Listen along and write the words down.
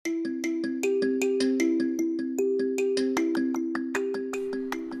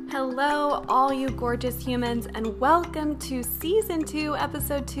Hello, all you gorgeous humans, and welcome to Season 2,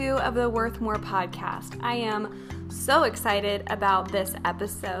 Episode 2 of the Worth More podcast. I am so excited about this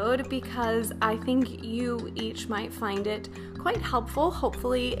episode because I think you each might find it quite helpful,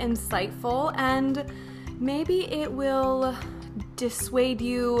 hopefully insightful, and maybe it will dissuade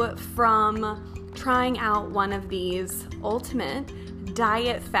you from trying out one of these ultimate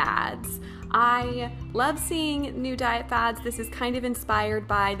diet fads. I love seeing new diet fads. This is kind of inspired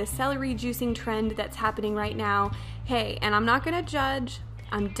by the celery juicing trend that's happening right now. Hey, and I'm not going to judge.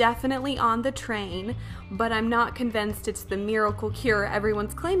 I'm definitely on the train, but I'm not convinced it's the miracle cure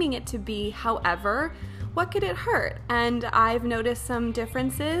everyone's claiming it to be. However, what could it hurt? And I've noticed some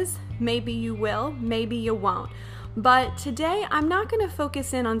differences. Maybe you will, maybe you won't. But today, I'm not going to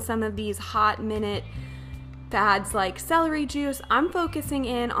focus in on some of these hot minute fads like celery juice. I'm focusing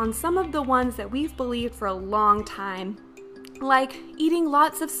in on some of the ones that we've believed for a long time, like eating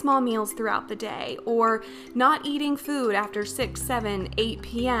lots of small meals throughout the day, or not eating food after 6, 7, 8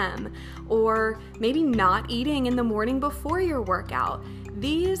 p.m., or maybe not eating in the morning before your workout.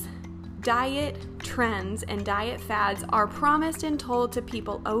 These diet trends and diet fads are promised and told to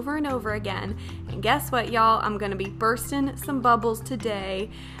people over and over again. And guess what, y'all? I'm going to be bursting some bubbles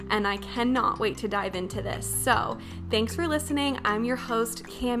today, and I cannot wait to dive into this. So, thanks for listening. I'm your host,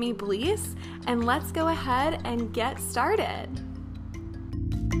 Cami Blease, and let's go ahead and get started.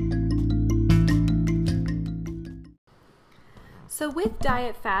 So with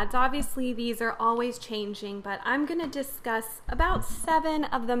diet fads, obviously these are always changing, but I'm going to discuss about 7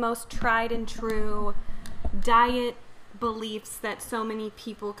 of the most tried and true diet beliefs that so many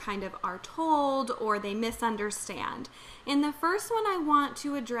people kind of are told or they misunderstand. And the first one I want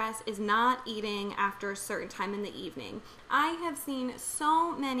to address is not eating after a certain time in the evening. I have seen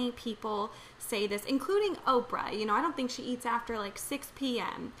so many people say this, including Oprah. I don't think she eats after like 6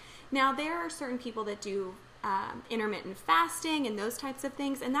 p.m. Now, there are certain people that do intermittent fasting and those types of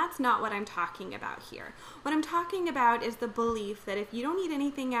things, and that's not what I'm talking about here. What I'm talking about is the belief that if you don't eat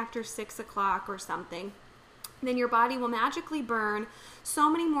anything after 6 o'clock or something, then your body will magically burn so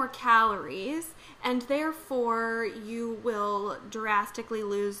many more calories, and therefore you will drastically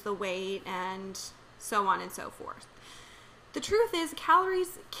lose the weight and so on and so forth. The truth is,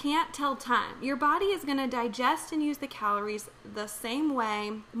 calories can't tell time. Your body is going to digest and use the calories the same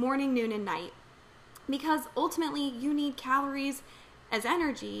way, morning, noon, and night, because ultimately you need calories as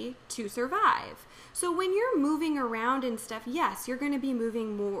energy to survive. So when you're moving around and stuff, yes, you're going to be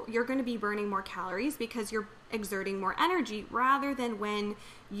moving more, you're going to be burning more calories because you're exerting more energy rather than when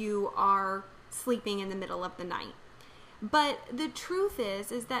you are sleeping in the middle of the night. But the truth is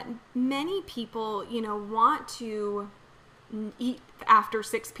that many people, want to eat after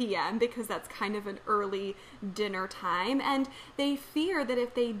 6 p.m. because that's kind of an early dinner time, and they fear that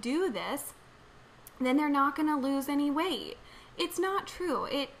if they do this, then they're not going to lose any weight. It's not true.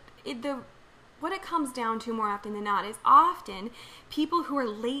 What it comes down to more often than not is often people who are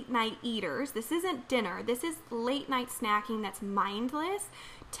late night eaters, this isn't dinner, this is late night snacking that's mindless,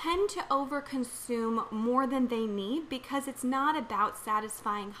 tend to overconsume more than they need because it's not about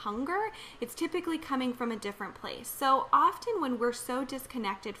satisfying hunger. It's typically coming from a different place. So often when we're so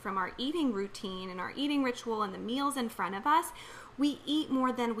disconnected from our eating routine and our eating ritual and the meals in front of us, we eat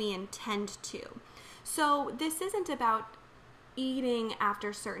more than we intend to. So this isn't about eating after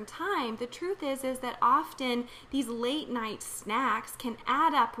a certain time. The truth is that often these late night snacks can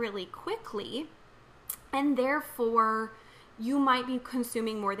add up really quickly, and therefore you might be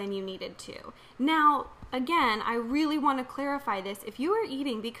consuming more than you needed to. Now, again, I really want to clarify this. If you are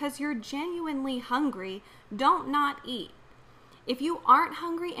eating because you're genuinely hungry, don't not eat. If you aren't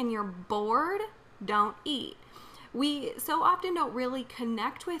hungry and you're bored, don't eat. We so often don't really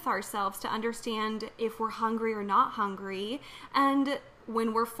connect with ourselves to understand if we're hungry or not hungry, and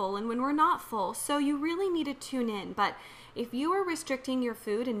when we're full and when we're not full. So you really need to tune in. But if you are restricting your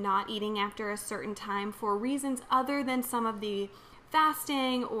food and not eating after a certain time for reasons other than some of the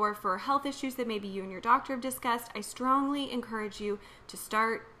fasting or for health issues that maybe you and your doctor have discussed, I strongly encourage you to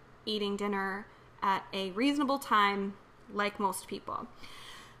start eating dinner at a reasonable time like most people.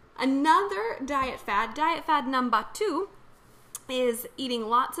 Another diet fad number 2, is eating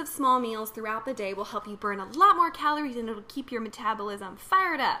lots of small meals throughout the day will help you burn a lot more calories and it'll keep your metabolism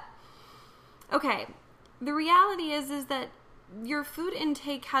fired up. Okay, the reality is that your food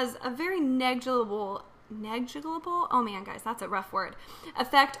intake has a very negligible, oh man guys, that's a rough word,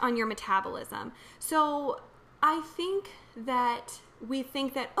 effect on your metabolism. So I think that we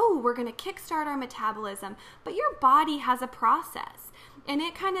think that, we're going to kickstart our metabolism, but your body has a process. And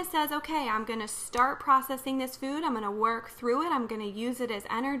it kind of says, okay, I'm going to start processing this food. I'm going to work through it. I'm going to use it as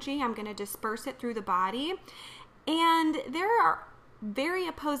energy. I'm going to disperse it through the body. And there are very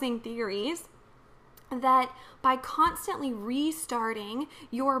opposing theories that by constantly restarting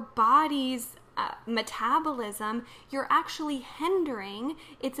your body's metabolism, you're actually hindering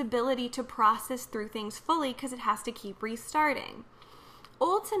its ability to process through things fully because it has to keep restarting.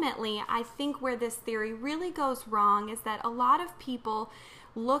 Ultimately, I think where this theory really goes wrong is that a lot of people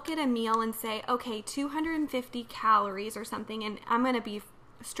look at a meal and say, okay, 250 calories or something, and I'm going to be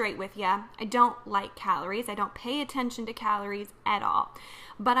straight with you. I don't like calories. I don't pay attention to calories at all.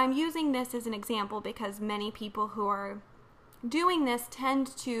 But I'm using this as an example because many people who are doing this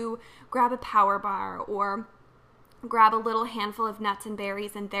tend to grab a power bar or grab a little handful of nuts and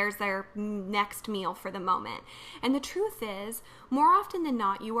berries, and there's their next meal for the moment. And the truth is, more often than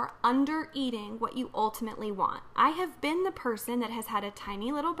not, you are under eating what you ultimately want. I have been the person that has had a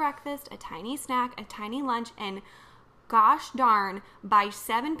tiny little breakfast, a tiny snack, a tiny lunch, and gosh darn, by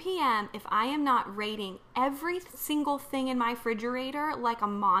 7 p.m., if I am not rating every single thing in my refrigerator like a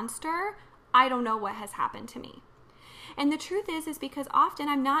monster, I don't know what has happened to me. And the truth is because often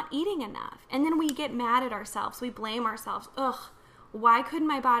I'm not eating enough. And then we get mad at ourselves. We blame ourselves. Ugh, why couldn't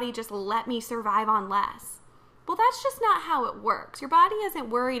my body just let me survive on less? Well, that's just not how it works. Your body isn't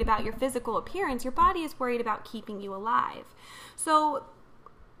worried about your physical appearance. Your body is worried about keeping you alive. So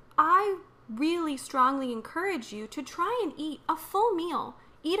I really strongly encourage you to try and eat a full meal.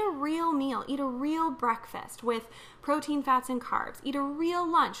 Eat a real meal. Eat a real breakfast with protein, fats, and carbs. Eat a real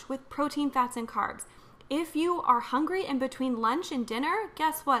lunch with protein, fats, and carbs. If you are hungry in between lunch and dinner,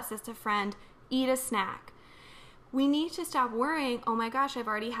 guess what, sister friend? Eat a snack. We need to stop worrying, oh my gosh, I've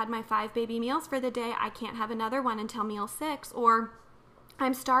already had my 5 baby meals for the day. I can't have another one until meal 6. Or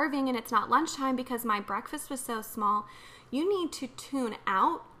I'm starving and it's not lunchtime because my breakfast was so small. You need to tune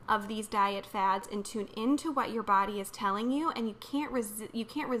out of these diet fads and tune into what your body is telling you, and you can't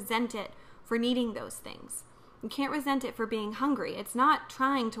resent it for needing those things. You can't resent it for being hungry. It's not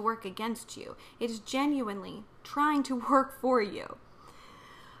trying to work against you. It is genuinely trying to work for you.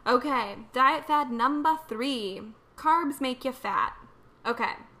 Okay, diet fad number 3. Carbs make you fat.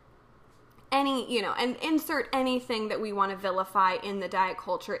 Okay. And insert anything that we want to vilify in the diet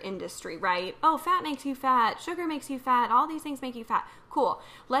culture industry, right? Oh, fat makes you fat. Sugar makes you fat. All these things make you fat. Cool.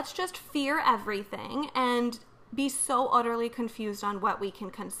 Let's just fear everything and be so utterly confused on what we can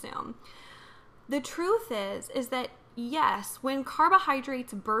consume. The truth is that yes, when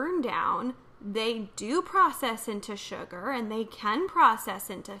carbohydrates burn down, they do process into sugar and they can process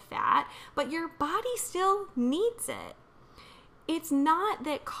into fat, but your body still needs it. It's not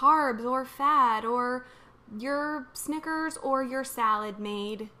that carbs or fat or your Snickers or your salad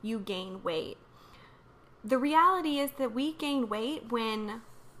made you gain weight. The reality is that we gain weight when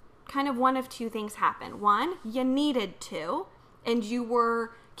kind of one of two things happen. One, you needed to, and you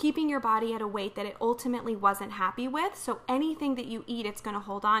were keeping your body at a weight that it ultimately wasn't happy with. So anything that you eat, it's going to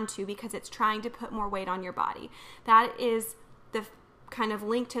hold on to because it's trying to put more weight on your body. That is the kind of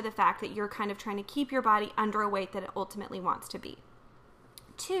link to the fact that you're kind of trying to keep your body under a weight that it ultimately wants to be.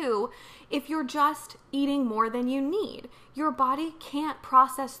 2, if you're just eating more than you need, your body can't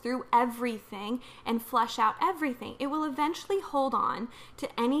process through everything and flush out everything. It will eventually hold on to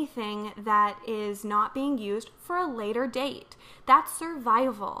anything that is not being used for a later date. That's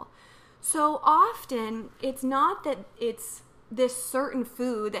survival. So often, it's not that it's this certain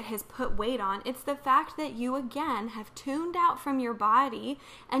food that has put weight on. It's the fact that you, again, have tuned out from your body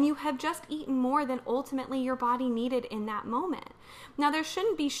and you have just eaten more than ultimately your body needed in that moment. Now, there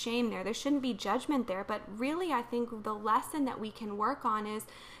shouldn't be shame there. There shouldn't be judgment there. But really, I think the lesson that we can work on is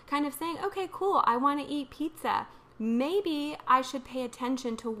kind of saying, okay, cool, I want to eat pizza. Maybe I should pay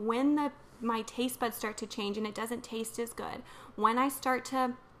attention to when my taste buds start to change and it doesn't taste as good. When I start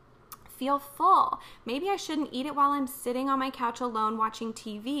to feel full. Maybe I shouldn't eat it while I'm sitting on my couch alone watching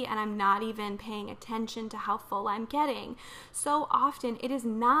TV and I'm not even paying attention to how full I'm getting. So often it is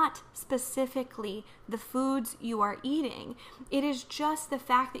not specifically the foods you are eating. It is just the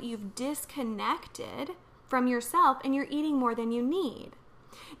fact that you've disconnected from yourself and you're eating more than you need.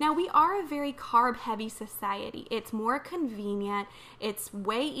 Now, we are a very carb-heavy society. It's more convenient, it's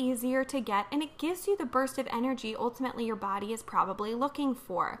way easier to get, and it gives you the burst of energy ultimately your body is probably looking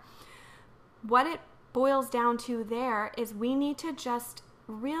for. What it boils down to there is we need to just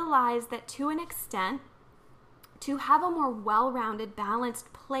realize that to an extent, to have a more well-rounded,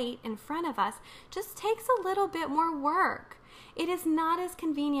 balanced plate in front of us just takes a little bit more work. It is not as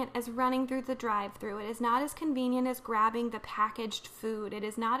convenient as running through the drive-thru. It is not as convenient as grabbing the packaged food. It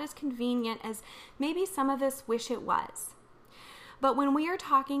is not as convenient as maybe some of us wish it was. But when we are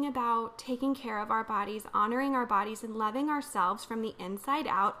talking about taking care of our bodies, honoring our bodies, and loving ourselves from the inside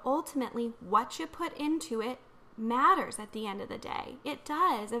out, ultimately what you put into it matters at the end of the day. It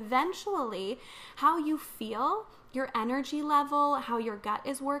does. Eventually, how you feel, your energy level, how your gut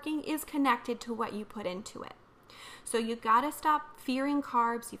is working is connected to what you put into it. So you've got to stop fearing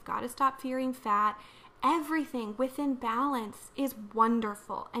carbs. You've got to stop fearing fat. Everything within balance is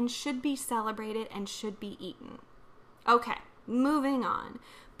wonderful and should be celebrated and should be eaten. Okay, moving on.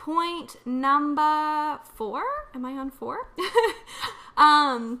 Point number 4. Am I on 4?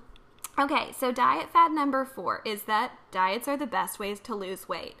 Okay, so diet fad number 4 is that diets are the best ways to lose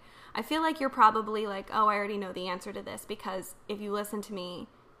weight. I feel like you're probably like, oh, I already know the answer to this, because if you listen to me,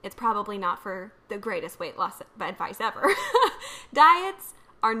 it's probably not for the greatest weight loss advice ever. Diets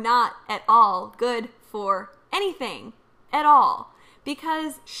are not at all good for anything at all,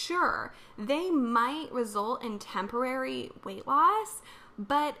 because sure, they might result in temporary weight loss,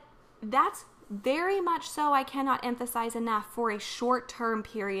 but that's very much so, I cannot emphasize enough, for a short-term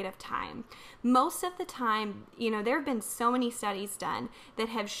period of time. Most of the time, there have been so many studies done that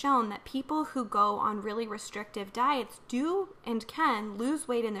have shown that people who go on really restrictive diets do and can lose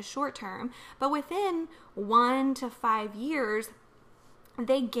weight in the short term, but within 1 to 5 years,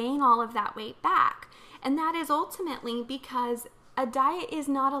 they gain all of that weight back. And that is ultimately because a diet is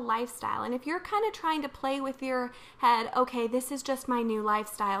not a lifestyle. And if you're kind of trying to play with your head, okay, this is just my new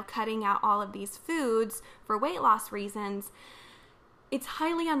lifestyle, cutting out all of these foods for weight loss reasons, it's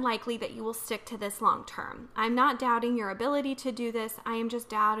highly unlikely that you will stick to this long term. I'm not doubting your ability to do this. I am just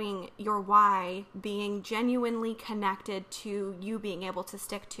doubting your why being genuinely connected to you being able to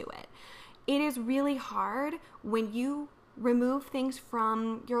stick to it. It is really hard when you remove things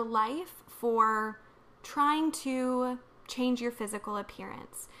from your life for trying to change your physical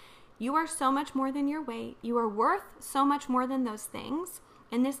appearance. You are so much more than your weight. You are worth so much more than those things.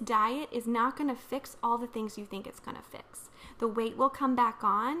 And this diet is not going to fix all the things you think it's going to fix. The weight will come back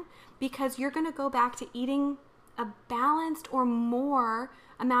on because you're going to go back to eating a balanced or more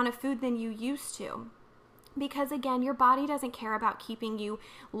amount of food than you used to. Because again, your body doesn't care about keeping you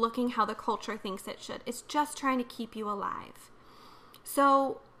looking how the culture thinks it should. It's just trying to keep you alive.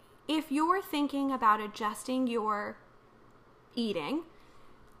 So if you're thinking about adjusting your eating,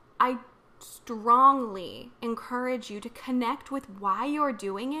 I strongly encourage you to connect with why you're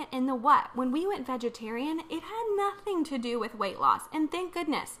doing it and the what. When we went vegetarian, it had nothing to do with weight loss. And thank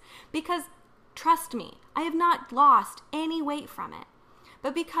goodness, because trust me, I have not lost any weight from it.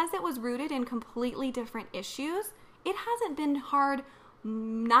 But because it was rooted in completely different issues, it hasn't been hard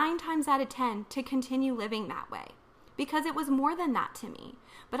 9 times out of 10 to continue living that way. Because it was more than that to me.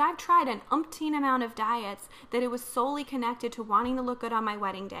 But I've tried an umpteen amount of diets that it was solely connected to wanting to look good on my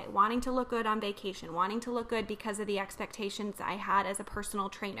wedding day, wanting to look good on vacation, wanting to look good because of the expectations I had as a personal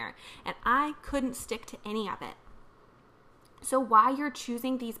trainer. And I couldn't stick to any of it. So why you're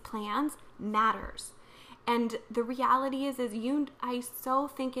choosing these plans matters. And the reality is I so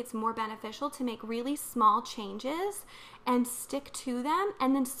think it's more beneficial to make really small changes and stick to them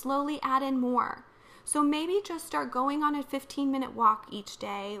and then slowly add in more. So maybe just start going on a 15-minute walk each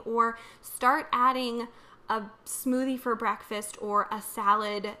day, or start adding a smoothie for breakfast or a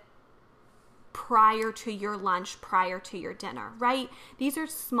salad prior to your lunch, prior to your dinner, right? These are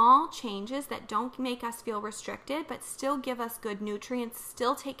small changes that don't make us feel restricted, but still give us good nutrients,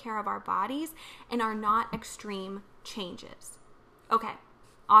 still take care of our bodies, and are not extreme changes. Okay,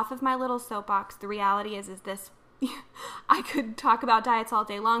 off of my little soapbox, the reality is this. I could talk about diets all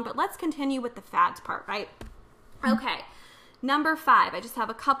day long, but let's continue with the fads part, right? Okay, number 5, I just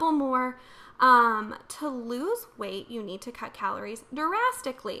have a couple more. To lose weight, you need to cut calories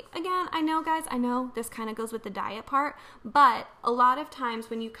drastically. Again, I know, guys, I know this kind of goes with the diet part, but a lot of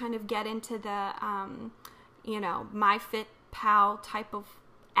times when you kind of get into the, MyFitPal type of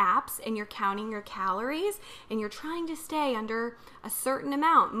apps and you're counting your calories and you're trying to stay under a certain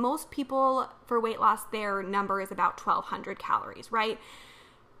amount. Most people for weight loss, their number is about 1,200 calories, right?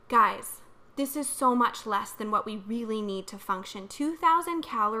 Guys, this is so much less than what we really need to function. 2,000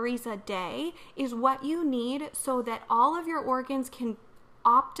 calories a day is what you need so that all of your organs can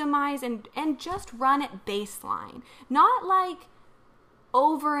optimize and just run at baseline. Not like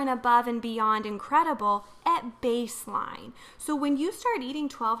over and above and beyond incredible, at baseline. So when you start eating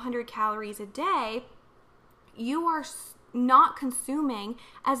 1,200 calories a day, you are not consuming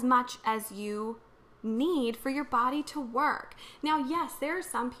as much as you need for your body to work. Now, yes, there are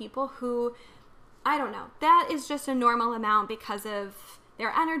some people who, I don't know, that is just a normal amount because of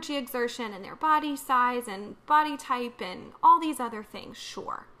their energy exertion and their body size and body type and all these other things,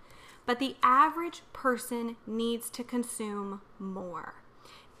 sure. but the average person needs to consume more.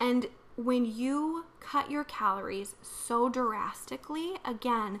 And when you cut your calories so drastically,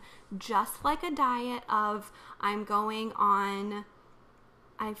 again, just like a diet of I'm going on,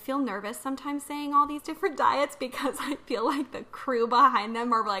 I feel nervous sometimes saying all these different diets because I feel like the crew behind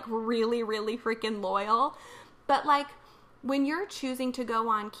them are like really, really freaking loyal. But like when you're choosing to go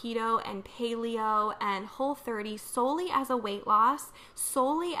on keto and paleo and Whole30 solely as a weight loss,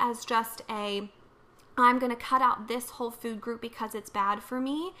 solely as just I'm going to cut out this whole food group because it's bad for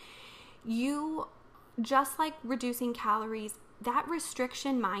me, you, just like reducing calories, that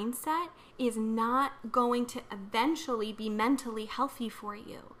restriction mindset is not going to eventually be mentally healthy for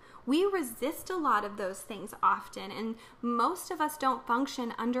you. We resist a lot of those things often, and most of us don't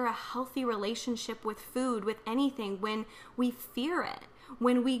function under a healthy relationship with food, with anything, when we fear it,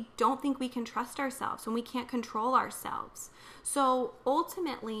 when we don't think we can trust ourselves, when we can't control ourselves. So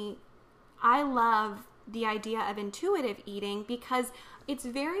ultimately, I love the idea of intuitive eating because it's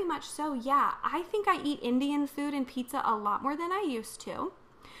very much so, yeah, I think I eat Indian food and pizza a lot more than I used to,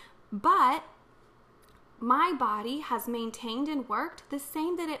 but my body has maintained and worked the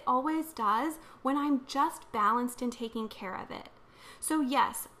same that it always does when I'm just balanced and taking care of it. So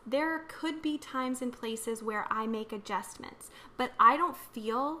yes, there could be times and places where I make adjustments, but I don't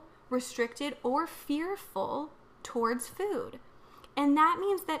feel restricted or fearful towards food. And that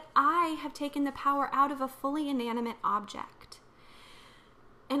means that I have taken the power out of a fully inanimate object.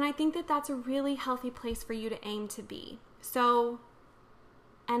 And I think that that's a really healthy place for you to aim to be. So,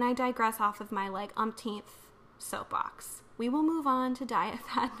 and I digress off of my like umpteenth soapbox. We will move on to diet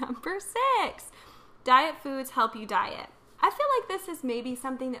fad number 6. Diet foods help you diet. I feel like this is maybe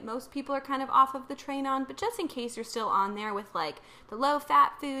something that most people are kind of off of the train on, but just in case you're still on there with like the low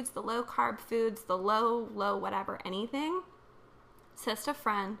fat foods, the low carb foods, the low whatever, anything, sister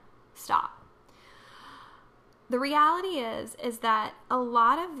friend, stop. The reality is that a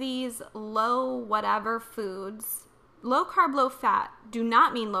lot of these low whatever foods, low carb, low fat, do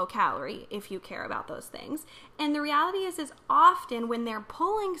not mean low calorie if you care about those things. And the reality is often when they're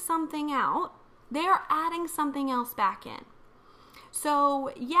pulling something out, they are adding something else back in.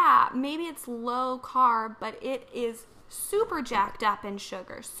 So yeah, maybe it's low carb, but it is super jacked up in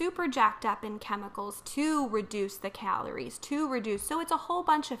sugar, super jacked up in chemicals to reduce the calories, so it's a whole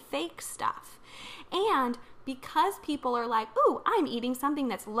bunch of fake stuff. And because people are like, ooh, I'm eating something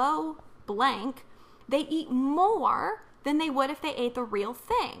that's low blank, they eat more than they would if they ate the real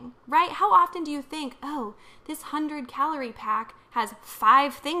thing, right? How often do you think, oh, this 100-calorie pack has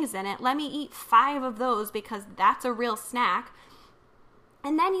 5 things in it, let me eat 5 of those because that's a real snack.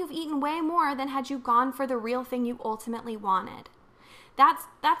 And then you've eaten way more than had you gone for the real thing you ultimately wanted. That's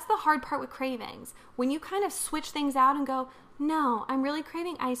the hard part with cravings. When you kind of switch things out and go, no, I'm really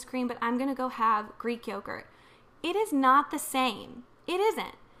craving ice cream, but I'm going to go have Greek yogurt. It is not the same. It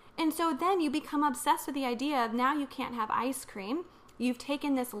isn't. And so then you become obsessed with the idea of now you can't have ice cream. You've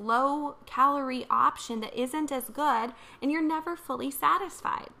taken this low calorie option that isn't as good, and you're never fully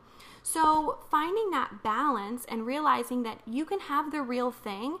satisfied. So finding that balance and realizing that you can have the real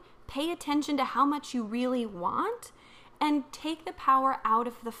thing, pay attention to how much you really want, and take the power out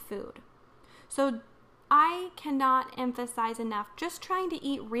of the food. So I cannot emphasize enough just trying to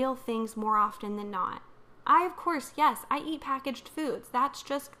eat real things more often than not. Of course, yes, I eat packaged foods. That's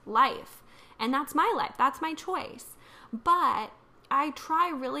just life. And that's my life. That's my choice. But I try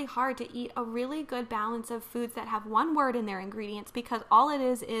really hard to eat a really good balance of foods that have one word in their ingredients because all it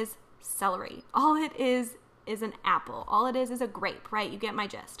is celery. All it is an apple. All it is a grape, right? You get my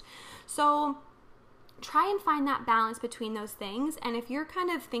gist. So try and find that balance between those things. And if you're kind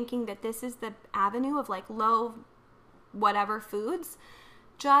of thinking that this is the avenue of like low whatever foods,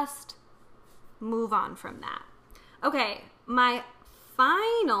 just move on from that. Okay, my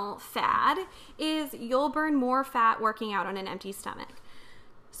final fad is you'll burn more fat working out on an empty stomach.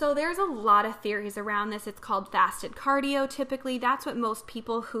 So there's a lot of theories around this. It's called fasted cardio typically. That's what most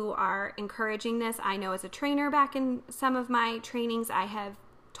people who are encouraging this, I know as a trainer back in some of my trainings, I have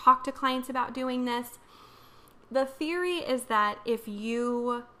talked to clients about doing this. The theory is that if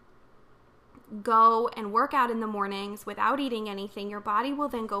you go and work out in the mornings without eating anything, your body will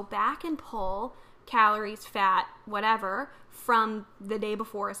then go back and pull calories, fat, whatever, from the day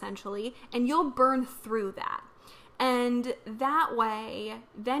before essentially, and you'll burn through that. And that way,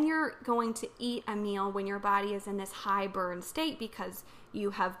 then you're going to eat a meal when your body is in this high burn state because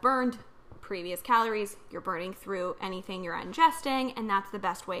you have burned previous calories, you're burning through anything you're ingesting, and that's the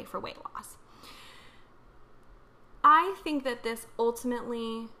best way for weight loss. I think that this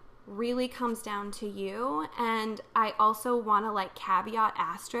ultimately really comes down to you. And I also want to like caveat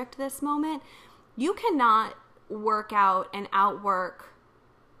asterisk this moment. You cannot work out and outwork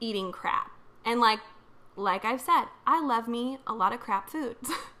eating crap. And like I've said, I love me a lot of crap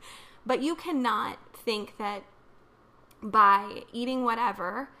foods. But you cannot think that by eating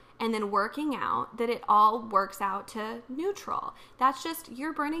whatever and then working out that it all works out to neutral. That's just,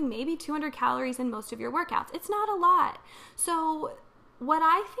 you're burning maybe 200 calories in most of your workouts. It's not a lot. So what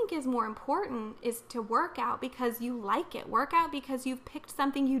I think is more important is to work out because you like it. Work out because you've picked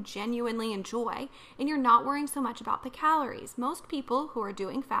something you genuinely enjoy and you're not worrying so much about the calories. Most people who are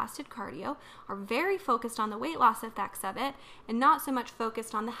doing fasted cardio are very focused on the weight loss effects of it and not so much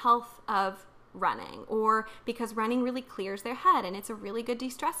focused on the health of running, or because running really clears their head and it's a really good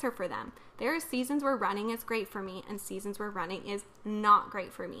de-stressor for them. There are seasons where running is great for me and seasons where running is not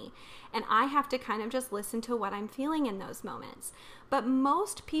great for me. And I have to kind of just listen to what I'm feeling in those moments. But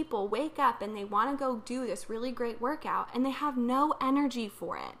most people wake up and they want to go do this really great workout and they have no energy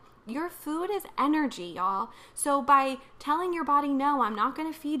for it. Your food is energy, y'all. So by telling your body, no, I'm not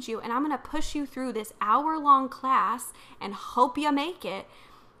going to feed you and I'm going to push you through this hour-long class and hope you make it,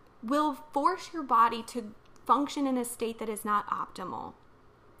 will force your body to function in a state that is not optimal.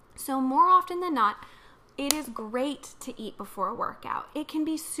 So more often than not, it is great to eat before a workout. It can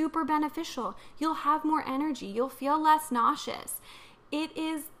be super beneficial. You'll have more energy. You'll feel less nauseous. It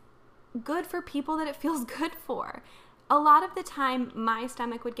is good for people that it feels good for. A lot of the time, my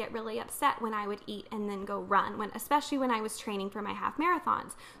stomach would get really upset when I would eat and then go run, especially when I was training for my half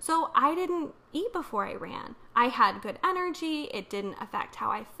marathons. So I didn't eat before I ran. I had good energy. It didn't affect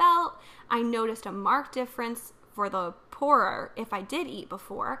how I felt. I noticed a marked difference for the poorer if I did eat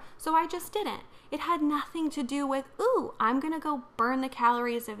before, so I just didn't. It had nothing to do with, ooh, I'm going to go burn the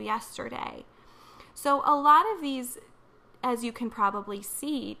calories of yesterday. So a lot of these, as you can probably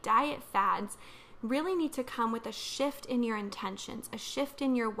see, diet fads really need to come with a shift in your intentions, a shift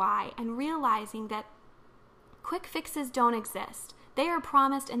in your why, and realizing that quick fixes don't exist. They are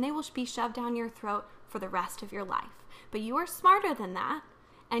promised and they will be shoved down your throat for the rest of your life. But you are smarter than that,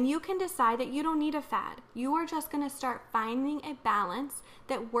 and you can decide that you don't need a fad. You are just going to start finding a balance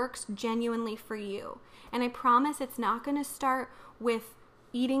that works genuinely for you. And I promise it's not going to start with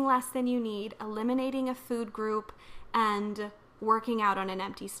eating less than you need, eliminating a food group, and working out on an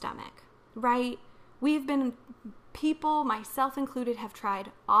empty stomach, right? People, myself included, have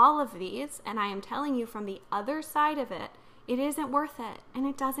tried all of these, and I am telling you from the other side of it, it isn't worth it, and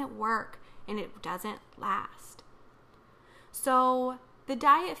it doesn't work, and it doesn't last. So the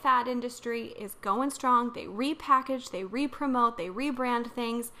diet fad industry is going strong. They repackage, they re-promote, they rebrand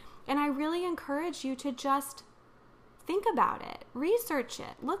things, and I really encourage you to just think about it, research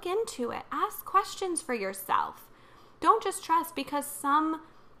it, look into it, ask questions for yourself. Don't just trust because some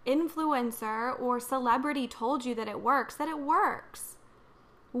influencer or celebrity told you that it works,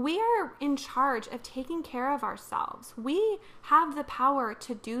 We are in charge of taking care of ourselves. We have the power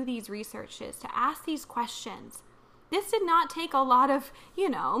to do these researches, to ask these questions. This did not take a lot of,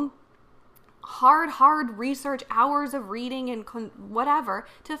 hard research, hours of reading and whatever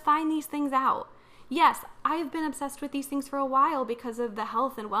to find these things out. Yes, I have been obsessed with these things for a while because of the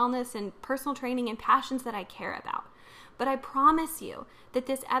health and wellness and personal training and passions that I care about. But I promise you that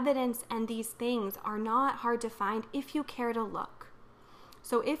this evidence and these things are not hard to find if you care to look.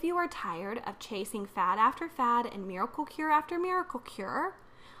 So if you are tired of chasing fad after fad and miracle cure after miracle cure,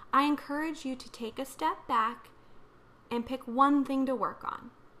 I encourage you to take a step back and pick one thing to work on.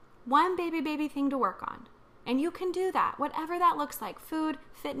 One baby thing to work on. And you can do that, whatever that looks like. Food,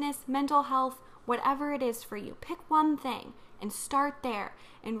 fitness, mental health, whatever it is for you. Pick one thing and start there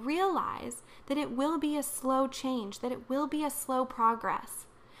and realize that it will be a slow change, that it will be a slow progress.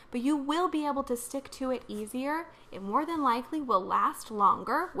 But you will be able to stick to it easier. It more than likely will last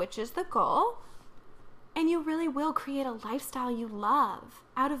longer, which is the goal. And you really will create a lifestyle you love,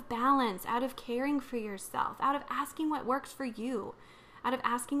 out of balance, out of caring for yourself, out of asking what works for you, out of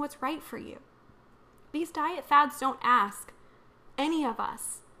asking what's right for you. These diet fads don't ask any of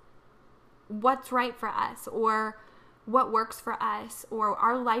us what's right for us or what works for us or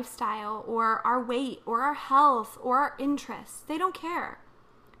our lifestyle or our weight or our health or our interests. They don't care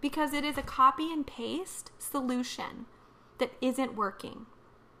because it is a copy and paste solution that isn't working.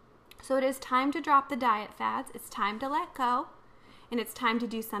 So it is time to drop the diet fads. It's time to let go, and it's time to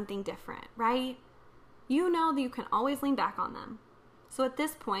do something different, right? You know that you can always lean back on them. So at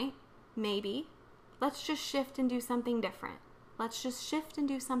this point, maybe, let's just shift and do something different. Let's just shift and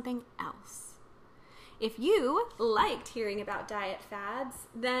do something else. if you liked hearing about diet fads,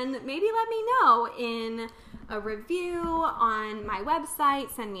 then maybe let me know in a review on my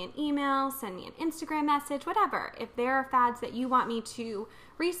website, send me an email, send me an Instagram message, whatever. If there are fads that you want me to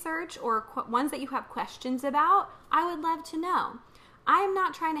research or ones that you have questions about, I would love to know. I am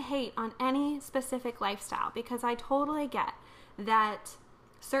not trying to hate on any specific lifestyle because I totally get that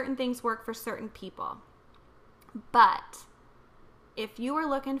certain things work for certain people. But if you are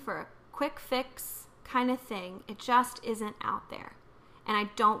looking for a quick fix kind of thing, it just isn't out there. And I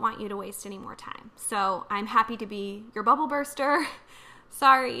don't want you to waste any more time. So I'm happy to be your bubble burster.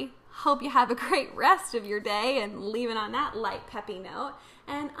 Sorry. Hope you have a great rest of your day and leaving on that light, peppy note.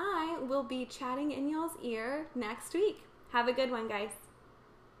 And I will be chatting in y'all's ear next week. Have a good one, guys.